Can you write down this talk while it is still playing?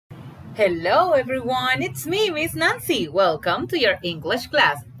Hello everyone, it's me, Miss Nancy. Welcome to your English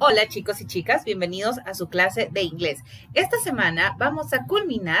class. Hola chicos y chicas, bienvenidos a su clase de inglés. Esta semana vamos a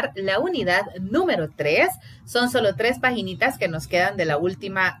culminar la unidad número 3. Son solo 3 paginitas que nos quedan de la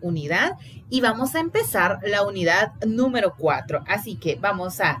última unidad y vamos a empezar la unidad número 4. Así que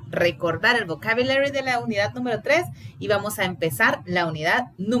vamos a recordar el vocabulary de la unidad número 3 y vamos a empezar la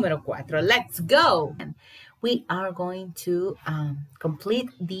unidad número 4. Let's go! We are going to complete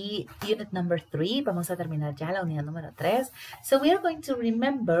the unit number 3. Vamos a terminar ya la unidad número 3. So we are going to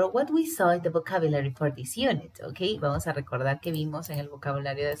remember what we saw in the vocabulary for this unit. Okay, vamos a recordar que vimos en el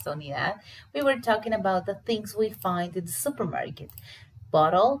vocabulario de esta unidad. We were talking about the things we find in the supermarket.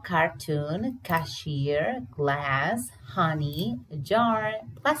 Bottle, cartoon, cashier, glass, honey, jar,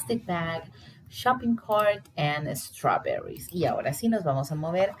 plastic bag, shopping cart, and strawberries. Y ahora sí nos vamos a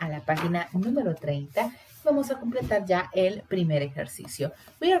mover a la página número 30. Vamos a completar ya el primer ejercicio.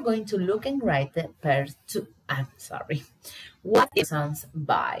 We are going to look and write the what persons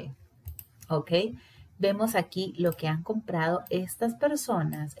buy. Ok, vemos aquí lo que han comprado estas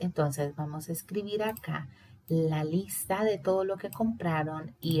personas. Entonces vamos a escribir acá la lista de todo lo que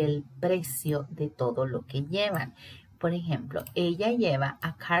compraron y el precio de todo lo que llevan. Por ejemplo, ella lleva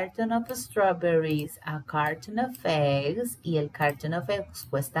a carton of strawberries, a carton of eggs y el carton of eggs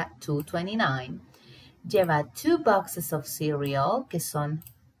cuesta $2.29. Lleva 2 boxes of cereal, que son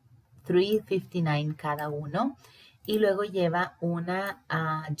 $3.59 cada uno. Y luego lleva una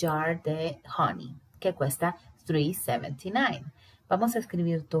jar de honey, que cuesta $3.79. Vamos a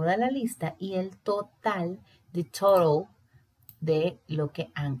escribir toda la lista y el total, the total, de lo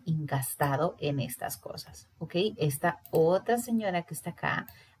que han gastado en estas cosas. ¿Ok? Esta otra señora que está acá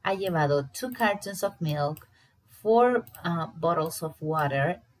ha llevado 2 cartons of milk, 4 bottles of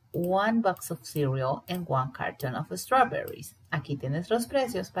water, 1 box of cereal and 1 carton of strawberries. Aquí tienes los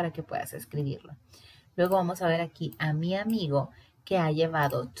precios para que puedas escribirlo. Luego vamos a ver aquí a mi amigo que ha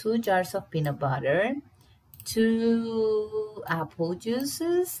llevado 2 jars of peanut butter, 2 apple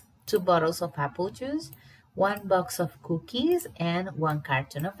juices, 2 bottles of apple juice, 1 box of cookies and 1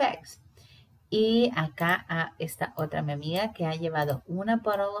 carton of eggs. Y acá a esta otra mi amiga que ha llevado una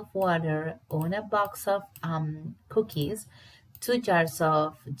bottle of water, una box of cookies, 2 jars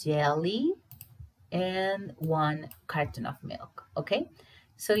of jelly, and 1 carton of milk, okay?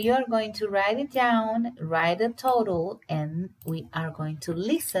 So you are going to write it down, write the total, and we are going to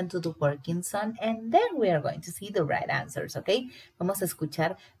listen to the working song, and then we are going to see the right answers, okay? Vamos a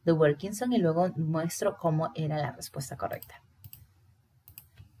escuchar the working song y luego muestro cómo era la respuesta correcta.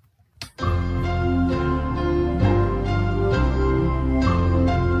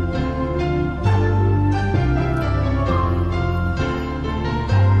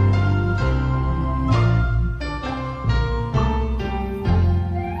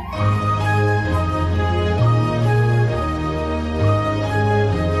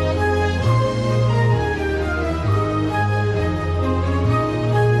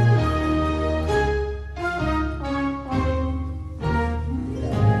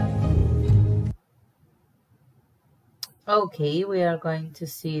 Okay, we are going to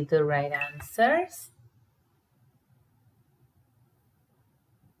see the right answers.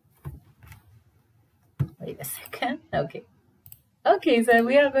 Wait a second. Okay. Okay, so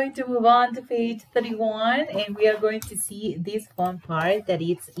we are going to move on to page 31 and we are going to see this fun part that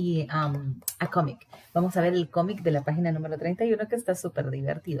it's a comic. Vamos a ver el cómic de la página número 31 que está súper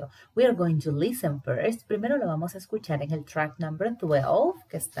divertido. We are going to listen first. Primero lo vamos a escuchar en el track number 12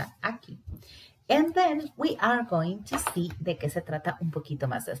 que está aquí. And then we are going to see de qué se trata un poquito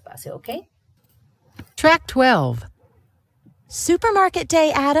más despacio, ¿ok? Track 12. Supermarket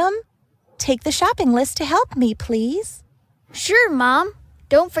day, Adam. Take the shopping list to help me, please. Sure, Mom.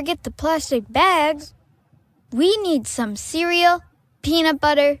 Don't forget the plastic bags. We need some cereal, peanut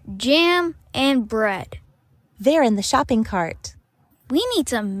butter, jam, and bread. They're in the shopping cart. We need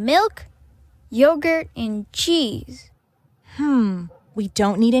some milk, yogurt, and cheese. We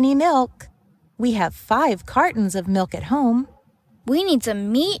don't need any milk. We have 5 cartons of milk at home. We need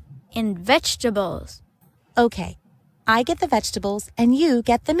some meat and vegetables. Okay, I get the vegetables and you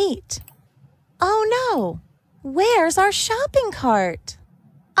get the meat. Oh no! Where's our shopping cart?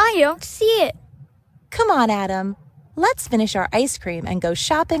 I don't see it. Come on, Adam. Let's finish our ice cream and go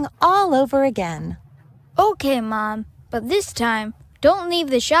shopping all over again. Okay, Mom, but this time, don't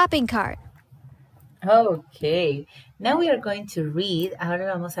leave the shopping cart. Okay, now we are going to read. Ahora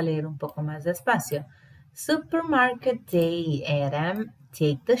vamos a leer un poco más despacio. Supermarket day, Adam.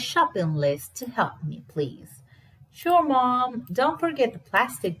 Take the shopping list to help me, please. Sure, Mom. Don't forget the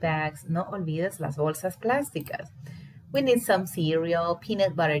plastic bags. No olvides las bolsas plásticas. We need some cereal,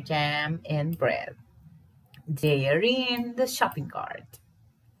 peanut butter jam, and bread. They are in the shopping cart.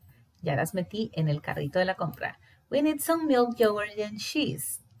 Ya las metí en el carrito de la compra. We need some milk, yogurt, and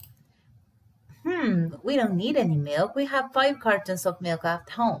cheese. We don't need any milk. We have 5 cartons of milk at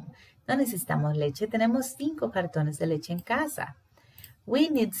home. No necesitamos leche. Tenemos 5 cartones de leche en casa. We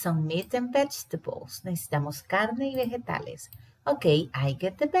need some meat and vegetables. Necesitamos carne y vegetales. Okay, I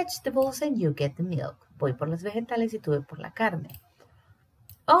get the vegetables and you get the milk. Voy por los vegetales y tú voy por la carne.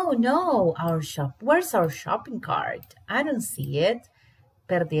 Oh no, where's our shopping cart? I don't see it.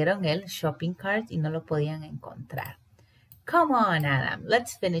 Perdieron el shopping cart y no lo podían encontrar. Come on, Adam,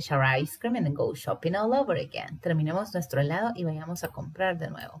 let's finish our ice cream and go shopping all over again. Terminemos nuestro helado y vayamos a comprar de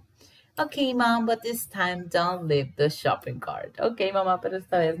nuevo. Okay, Mom, but this time don't leave the shopping cart. Okay, mamá, pero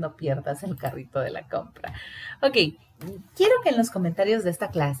esta vez no pierdas el carrito de la compra. Okay, quiero que en los comentarios de esta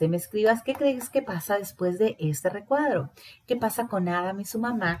clase me escribas qué crees que pasa después de este recuadro. ¿Qué pasa con Adam y su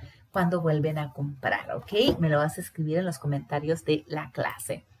mamá cuando vuelven a comprar? Ok, me lo vas a escribir en los comentarios de la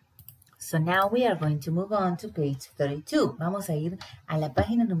clase. So now we are going to move on to page 32. Vamos a ir a la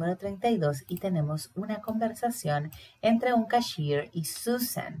página número 32 y tenemos una conversación entre un cashier y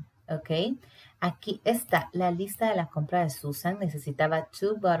Susan. Ok, aquí está la lista de la compra de Susan. Necesitaba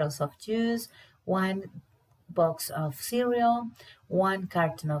 2 bottles of juice, 1 box of cereal, 1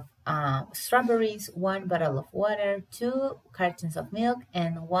 carton of strawberries, 1 bottle of water, 2 cartons of milk,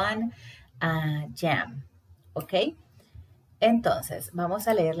 and 1 jam. Ok, entonces vamos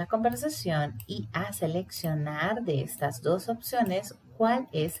a leer la conversación y a seleccionar de estas 2 opciones cuál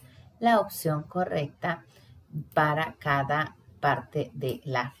es la opción correcta para cada parte de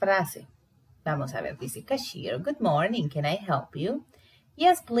la frase. Vamos a ver, dice cashier, good morning, can I help you?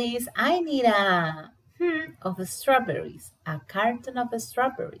 Yes, please, I need a of strawberries, a carton of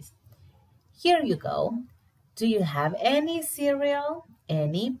strawberries. Here you go. Do you have any cereal?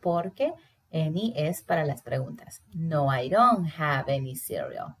 Any porque any es para las preguntas. No, I don't have any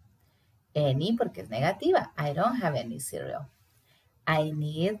cereal. Any porque es negativa. I don't have any cereal. I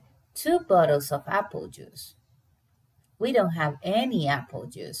need 2 bottles of apple juice. We don't have any apple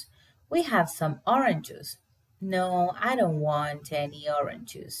juice. We have some orange juice. No, I don't want any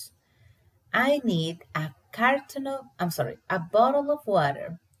orange juice. I need a bottle of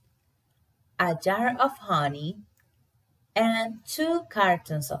water, a jar of honey, and 2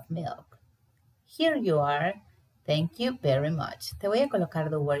 cartons of milk. Here you are. Thank you very much. Te voy a colocar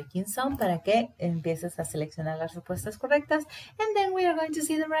the working sum para que empieces a seleccionar las respuestas correctas, and then we are going to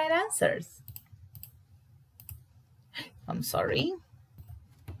see the right answers. I'm sorry.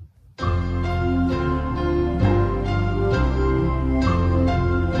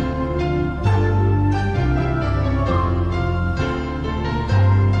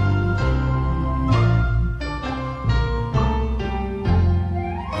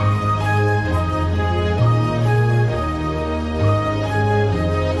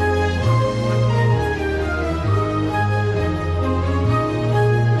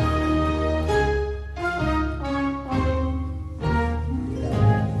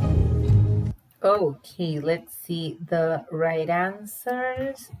 Okay, let's see the right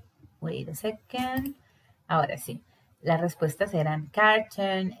answers. Wait a second. Ahora sí. Las respuestas eran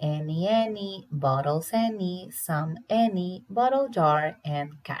carton, any, bottles any, some any, bottle jar,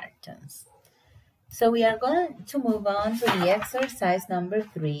 and cartons. So we are going to move on to the exercise number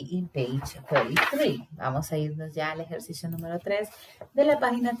 3 in page 33. Vamos a irnos ya al ejercicio número 3 de la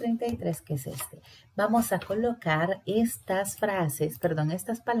página 33, que es este. Vamos a colocar estas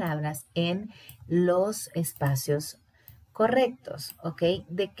palabras en los espacios correctos, ¿ok?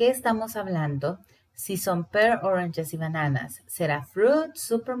 ¿De qué estamos hablando? Si son pear, oranges y bananas, ¿será fruit,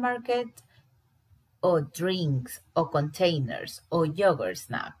 supermarket, o drinks, o containers, o yogurt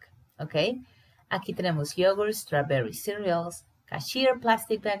snack? ¿Ok? Aquí tenemos yogurt, strawberry cereals, cashier,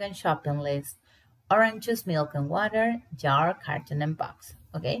 plastic bag and shopping list, orange juice, milk and water, jar, carton and box.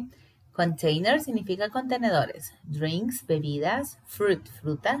 ¿Ok? Container significa contenedores. Drinks, bebidas, fruit,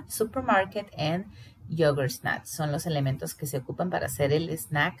 fruta, supermarket and yogurt snacks. Son los elementos que se ocupan para hacer el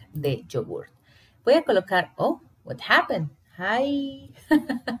snack de yogurt. Voy a colocar, oh, what happened? Hi.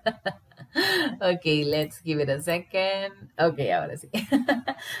 Okay, let's give it a second. Okay, ahora sí.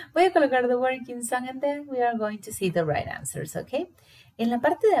 Voy a colocar the working song and then we are going to see the right answers, okay? En la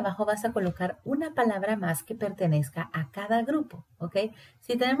parte de abajo vas a colocar una palabra más que pertenezca a cada grupo, ¿ok?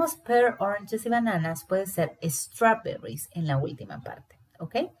 Si tenemos pear, oranges y bananas, puede ser strawberries en la última parte,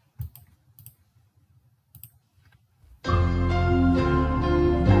 ¿ok?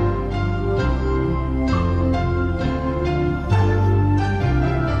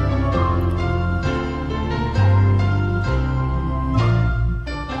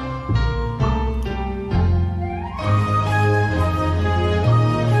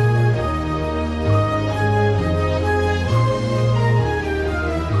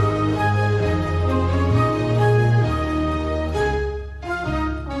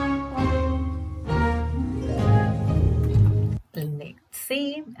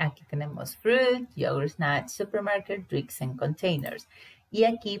 tenemos fruit, yogurt snack, supermarket, drinks and containers. Y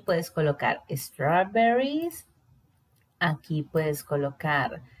aquí puedes colocar strawberries. Aquí puedes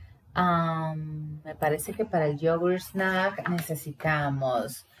colocar, me parece que para el yogurt snack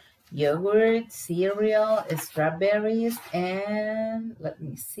necesitamos yogurt, cereal, strawberries, and let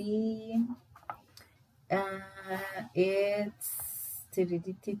me see. It's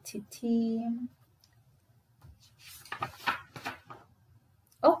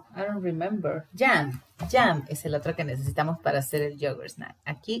oh, I don't remember. Jam. Jam es el otro que necesitamos para hacer el yogurt snack.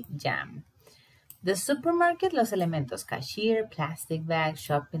 Aquí, jam. The supermarket, los elementos cashier, plastic bag,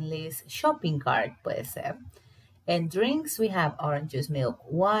 shopping list, shopping cart puede ser. En drinks, we have orange juice, milk,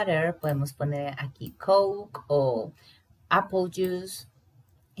 water. Podemos poner aquí Coke o apple juice.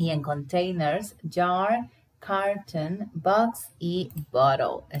 Y en containers, jar, carton, box y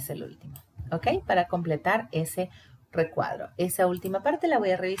bottle es el último. ¿Ok? Para completar ese recuadro. Esa última parte la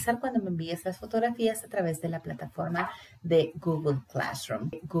voy a revisar cuando me envíes las fotografías a través de la plataforma de Google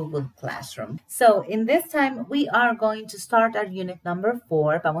Classroom. So, in this time, we are going to start our unit number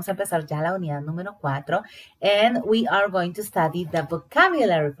 4. Vamos a empezar ya la unidad número 4. And we are going to study the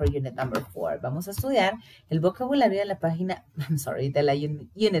vocabulary for unit number 4. Vamos a estudiar el vocabulario de la página, de la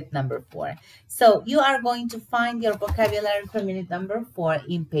unit number 4. So, you are going to find your vocabulary for unit number 4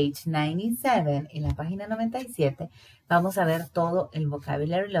 in page 97, en la página 97. Vamos a ver todo el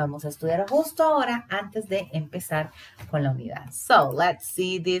vocabulario y lo vamos a estudiar justo ahora antes de empezar con la unidad. So, let's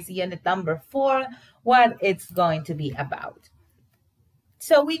see this unit number 4, what it's going to be about.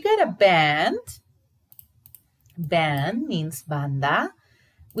 So, we got a band. Band means banda.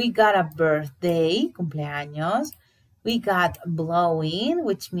 We got a birthday, cumpleaños. We got blowing,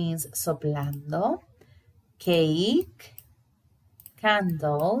 which means soplando. Cake.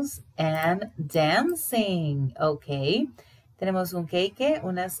 Candles and dancing. Ok. Tenemos un cake,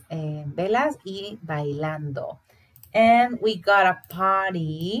 unas velas y bailando. And we got a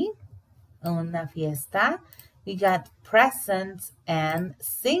party, una fiesta. We got presents and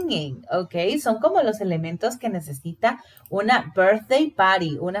singing. Ok. Son como los elementos que necesita una birthday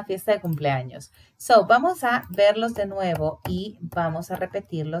party, una fiesta de cumpleaños. So, vamos a verlos de nuevo y vamos a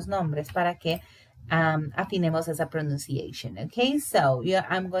repetir los nombres para que afinemos esa pronunciation. Okay, so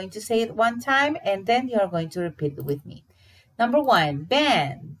I'm going to say it one time and then you're going to repeat it with me. Number 1,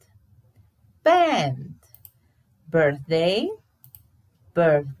 band, band. Birthday,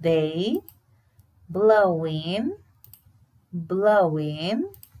 birthday. Blowing,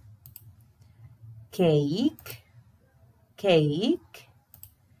 blowing. Cake, cake.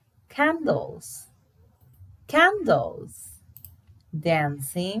 Candles, candles.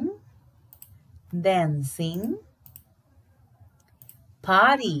 Dancing, dancing.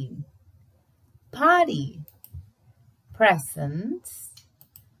 Party, party. Presents,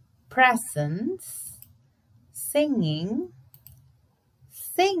 presents. Singing,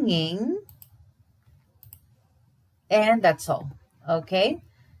 singing. And that's all. Okay?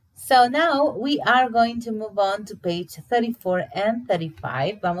 So now we are going to move on to page 34 and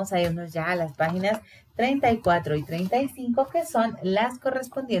 35. Vamos a irnos ya a las páginas 34 y 35, que son las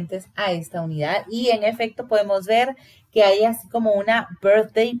correspondientes a esta unidad. Y en efecto podemos ver que hay así como una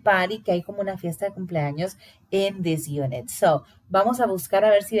birthday party, que hay como una fiesta de cumpleaños en this unit. So, vamos a buscar a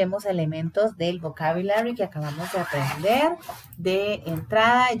ver si vemos elementos del vocabulary que acabamos de aprender. De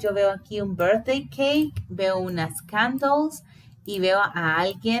entrada, yo veo aquí un birthday cake, veo unas candles y veo a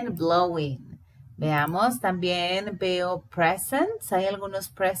alguien blowing. Veamos, también veo presents. ¿Hay algunos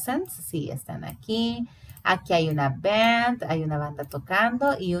presents? Sí, están aquí. Aquí hay una banda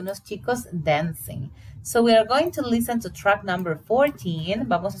tocando y unos chicos dancing. So we are going to listen to track number 14.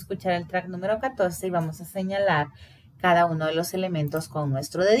 Vamos a escuchar el track número 14 y vamos a señalar cada uno de los elementos con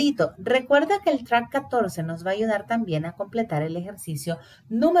nuestro dedito. Recuerda que el track 14 nos va a ayudar también a completar el ejercicio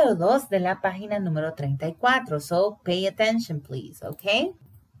número 2 de la página número 34. So pay attention, please, okay?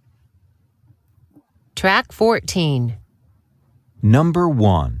 Track 14. Number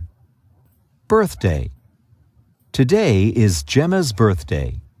 1. Birthday. Today is Gemma's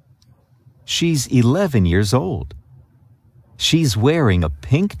birthday. She's 11 years old. She's wearing a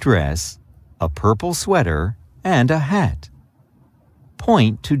pink dress, a purple sweater, and a hat.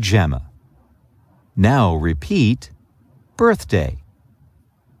 Point to Gemma. Now repeat, birthday.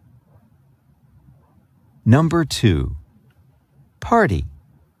 Number 2. Party.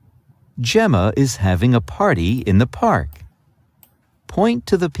 Gemma is having a party in the park. Point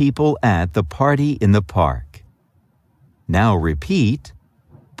to the people at the party in the park. Now repeat,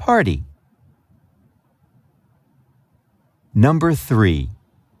 party. Number 3.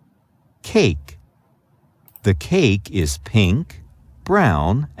 Cake. The cake is pink,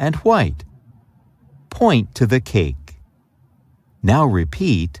 brown, and white. Point to the cake. Now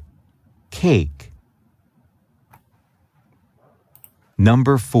repeat, cake.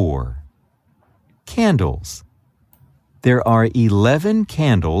 Number 4. Candles. There are 11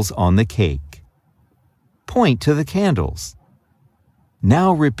 candles on the cake. Point to the candles.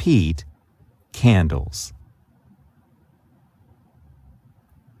 Now repeat, candles.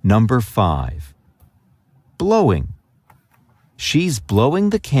 Number 5. Blowing. She's blowing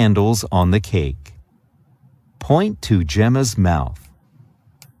the candles on the cake. Point to Gemma's mouth.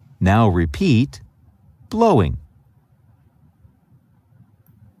 Now repeat, blowing.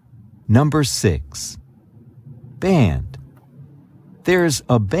 Number 6. Band. There's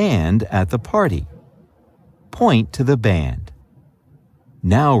a band at the party. Point to the band.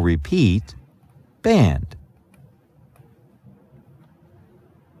 Now repeat, band.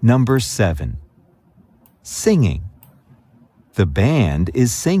 Number 7. Singing. The band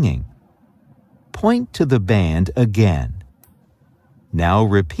is singing. Point to the band again. Now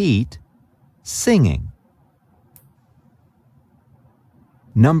repeat, singing.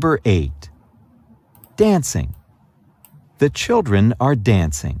 Number 8. Dancing. The children are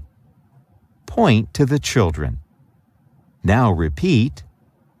dancing. Point to the children. Now repeat,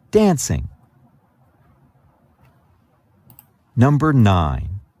 dancing. Number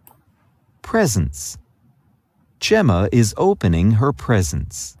 9. Presents. Gemma is opening her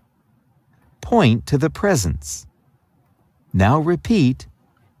presents. Point to the presents. Now repeat,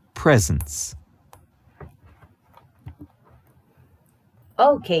 presents.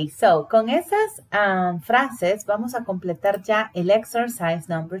 Ok, so con esas frases vamos a completar ya el exercise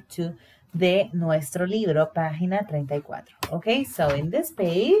number 2 de nuestro libro, página 34. Ok, so in this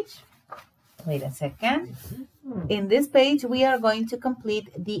page, wait a second. In this page, we are going to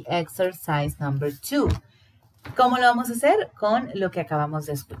complete the exercise number 2. ¿Cómo lo vamos a hacer? Con lo que acabamos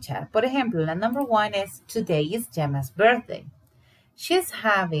de escuchar. Por ejemplo, la number 1 es, today is Gemma's birthday. She's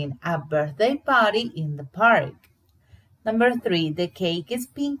having a birthday party in the park. Number 3, the cake is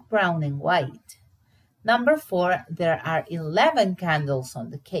pink, brown, and white. Number 4, there are 11 candles on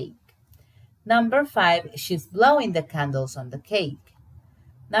the cake. Number 5, she's blowing the candles on the cake.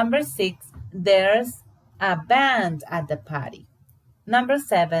 Number 6, there's a band at the party. Number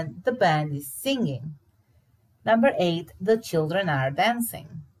 7, the band is singing. Number 8, the children are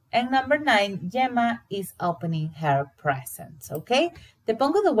dancing. And number 9, Gemma is opening her presents, ¿ok? Te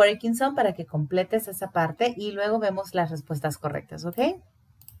pongo the working song para que completes esa parte y luego vemos las respuestas correctas, ¿ok?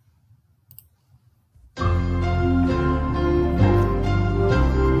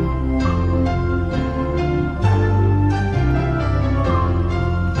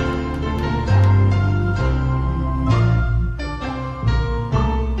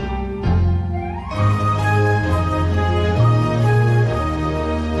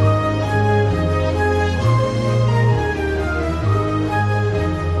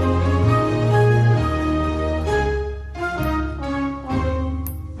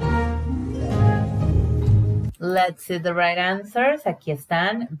 Let's see the right answers. Aquí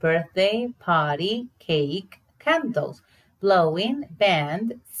están: birthday, party, cake, candles, blowing,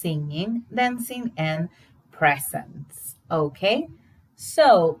 band, singing, dancing, and presents. Okay,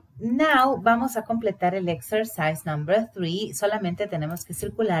 so now vamos a completar el exercise number 3. Solamente tenemos que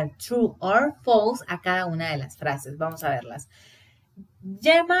circular true or false a cada una de las frases. Vamos a verlas.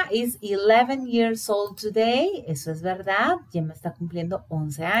 Gemma is 11 years old today. Eso es verdad. Gemma está cumpliendo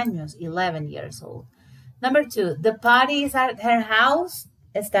 11 años. 11 years old. Number 2, the party is at her house.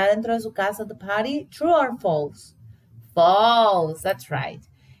 Está dentro de su casa, the party. True or false? False, that's right.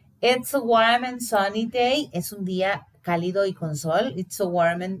 It's a warm and sunny day. Es un día cálido y con sol. It's a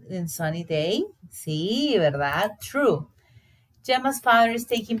warm and sunny day. Sí, ¿verdad? True. Gemma's father is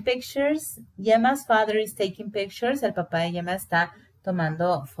taking pictures. Gemma's father is taking pictures. El papá de Gemma está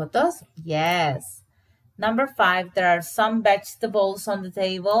tomando fotos. Yes. Number 5, there are some vegetables on the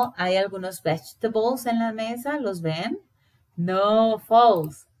table. ¿Hay algunos vegetables en la mesa? ¿Los ven? No,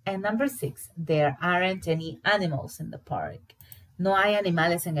 false. And number 6, there aren't any animals in the park. No hay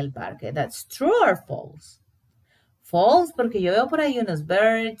animales en el parque. That's true or false? False, porque yo veo por ahí unos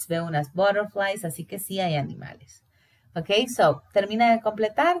birds, veo unas butterflies, así que sí hay animales. Ok, so, termina de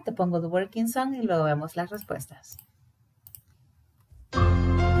completar, te pongo the working song y luego vemos las respuestas.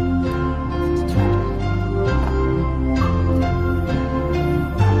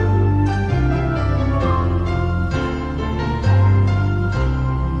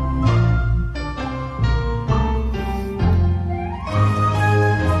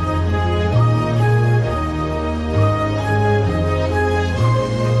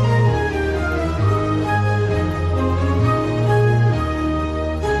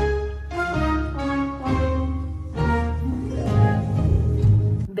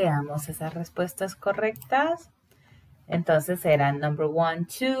 Veamos esas respuestas correctas. Entonces eran number 1,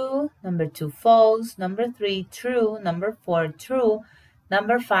 2, number 2, false, number 3, true, number 4, true,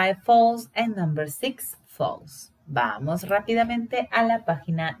 number 5, false, and number 6, false. Vamos rápidamente a la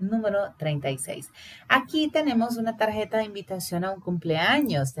página número 36. Aquí tenemos una tarjeta de invitación a un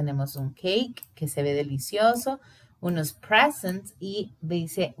cumpleaños. Tenemos un cake que se ve delicioso, unos presents y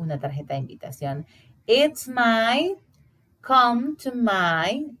dice una tarjeta de invitación. It's my, come to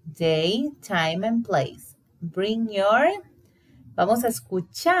my day, time and place. Bring your, vamos a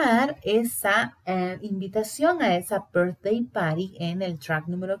escuchar esa invitación a esa birthday party en el track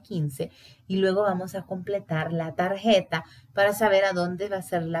número 15 y luego vamos a completar la tarjeta para saber a dónde va a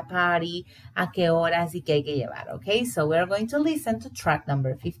ser la party, a qué horas y qué hay que llevar, ¿ok? So we're going to listen to track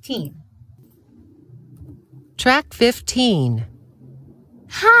number 15. Track 15.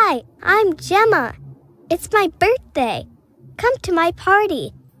 Hi, I'm Gemma. It's my birthday. Come to my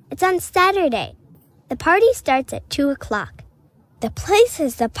party. It's on Saturday. The party starts at 2 o'clock. The place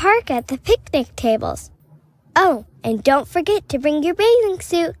is the park at the picnic tables. Oh, and don't forget to bring your bathing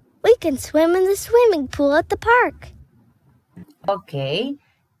suit. We can swim in the swimming pool at the park. Okay,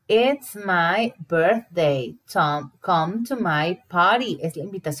 it's my birthday. Tom, come to my party. Es la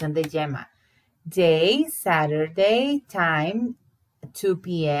invitación de Gemma. Day, Saturday, time, 2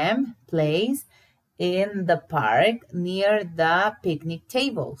 p.m., place, in the park, near the picnic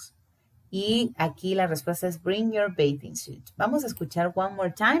tables. Y aquí la respuesta es bring your bathing suit. Vamos a escuchar one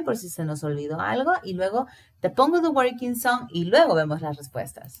more time por si se nos olvidó algo y luego te pongo the working song y luego vemos las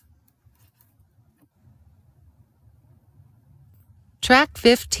respuestas. Track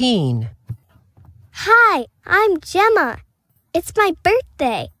 15. Hi, I'm Gemma. It's my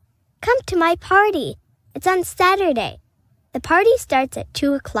birthday. Come to my party. It's on Saturday. The party starts at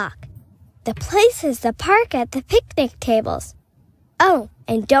 2 o'clock. The place is the park at the picnic tables. Oh,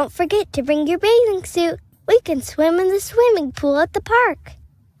 and don't forget to bring your bathing suit. We can swim in the swimming pool at the park.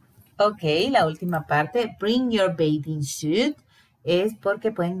 Ok, la última parte, bring your bathing suit, es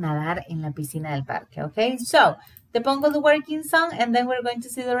porque pueden nadar en la piscina del parque, ok? So, te pongo the working song and then we're going to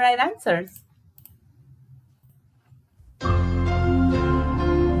see the right answers.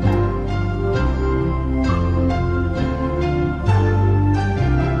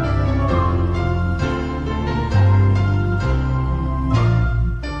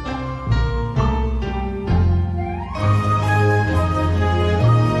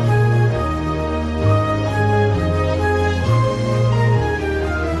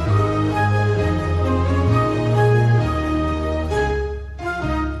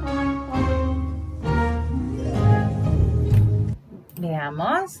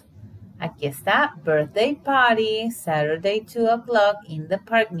 Veamos, aquí está, birthday party, Saturday 2 o'clock in the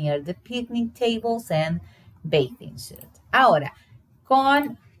park near the picnic tables and bathing suit. Ahora,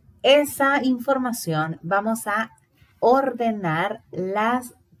 con esa información vamos a ordenar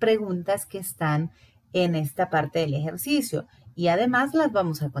las preguntas que están en esta parte del ejercicio y además las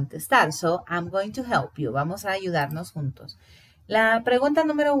vamos a contestar. So, I'm going to help you. Vamos a ayudarnos juntos. La pregunta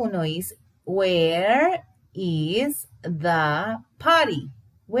número 1 es, where is the party?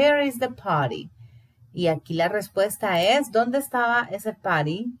 Where is the party? Y aquí la respuesta es, ¿dónde estaba ese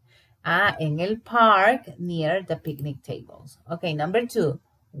party? Ah, en el park near the picnic tables. Okay, number 2.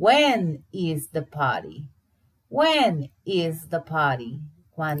 When is the party? When is the party?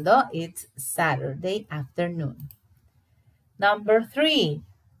 Cuando it's Saturday afternoon. Number 3.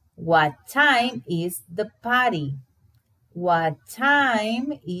 What time is the party? What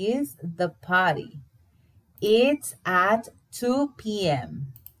time is the party? It's at 2 p.m.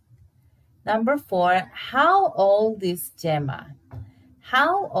 Number 4, how old is Gemma?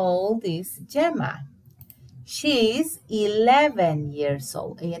 How old is Gemma? She's 11 years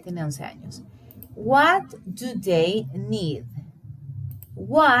old. Ella tiene 11 años. What do they need?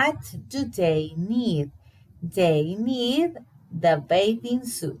 What do they need? They need the bathing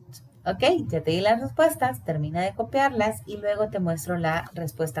suit. Ok, ya te di las respuestas, termina de copiarlas y luego te muestro la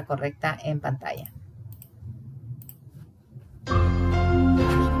respuesta correcta en pantalla.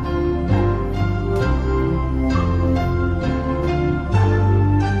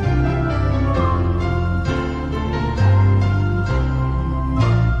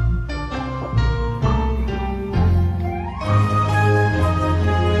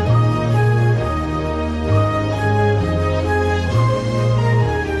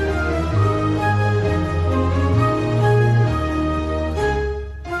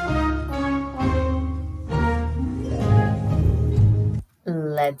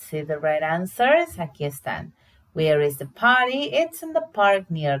 Let's see the right answers. Aquí están. Where is the party? It's in the park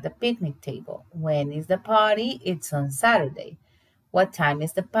near the picnic table. When is the party? It's on Saturday. What time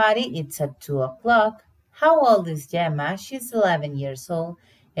is the party? It's at 2 o'clock. How old is Gemma? She's 11 years old.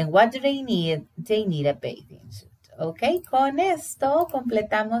 And what do they need? They need a bathing suit. Ok, con esto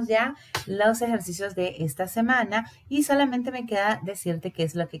completamos ya los ejercicios de esta semana y solamente me queda decirte qué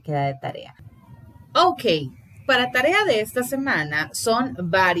es lo que queda de tarea. Ok, para tarea de esta semana son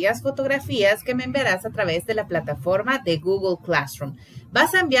varias fotografías que me enviarás a través de la plataforma de Google Classroom.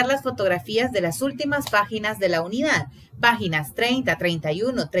 Vas a enviar las fotografías de las últimas páginas de la unidad, páginas 30,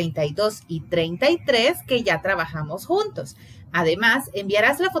 31, 32 y 33 que ya trabajamos juntos. Además,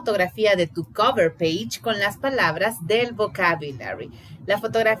 enviarás la fotografía de tu cover page con las palabras del vocabulary. La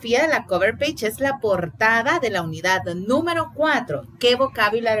fotografía de la cover page es la portada de la unidad número 4. ¿Qué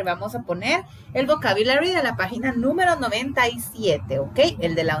vocabulary vamos a poner? El vocabulary de la página número 97, ¿ok?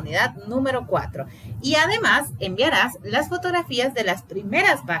 El de la unidad número 4. Y además, enviarás las fotografías de las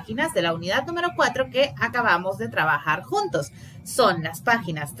primeras páginas de la unidad número 4 que acabamos de trabajar juntos. Son las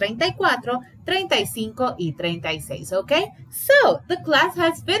páginas 34, 35 y 36, ¿ok? So, the class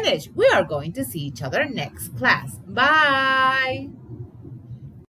has finished. We are going to see each other next class. Bye!